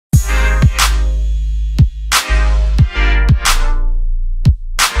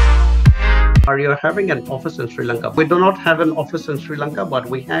are you having an office in Sri Lanka? We do not have an office in Sri Lanka, but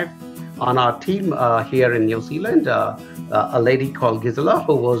we have on our team here in New Zealand a lady called Gisela,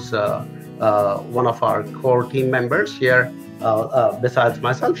 who was one of our core team members here. Besides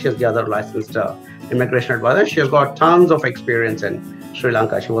myself, she's the other licensed immigration advisor. She has got tons of experience in Sri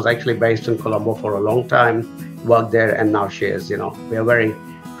Lanka. She was actually based in Colombo for a long time, worked there, and now she is, we are very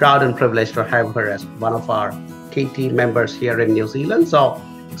proud and privileged to have her as one of our key team members here in New Zealand.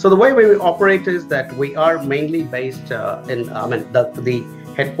 So the way we operate is that we are mainly based the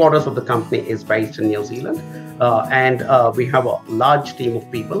headquarters of the company is based in New Zealand, and we have a large team of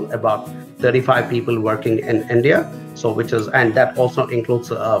people, about 35 people working in India. So and that also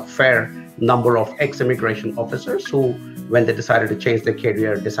includes a fair number of ex-immigration officers who, when they decided to change their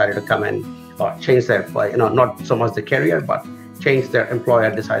career, decided to come in or change their, not so much the career, but change their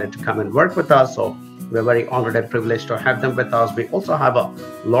employer, decided to come and work with us. So we're very honored and privileged to have them with us. We also have a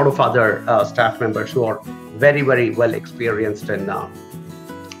lot of other staff members who are very, very well experienced in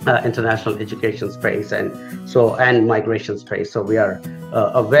international education space and migration space. So we are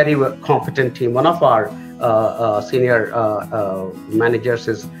a very competent team. One of our senior managers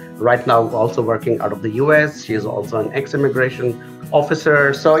is right now also working out of the US. She is also an ex-immigration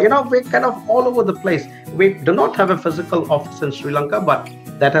officer. So, we're kind of all over the place. We do not have a physical office in Sri Lanka, but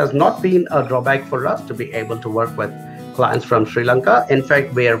that has not been a drawback for us to be able to work with clients from Sri Lanka. In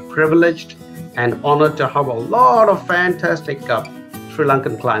fact, we are privileged and honored to have a lot of fantastic Sri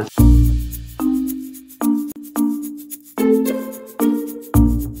Lankan clients.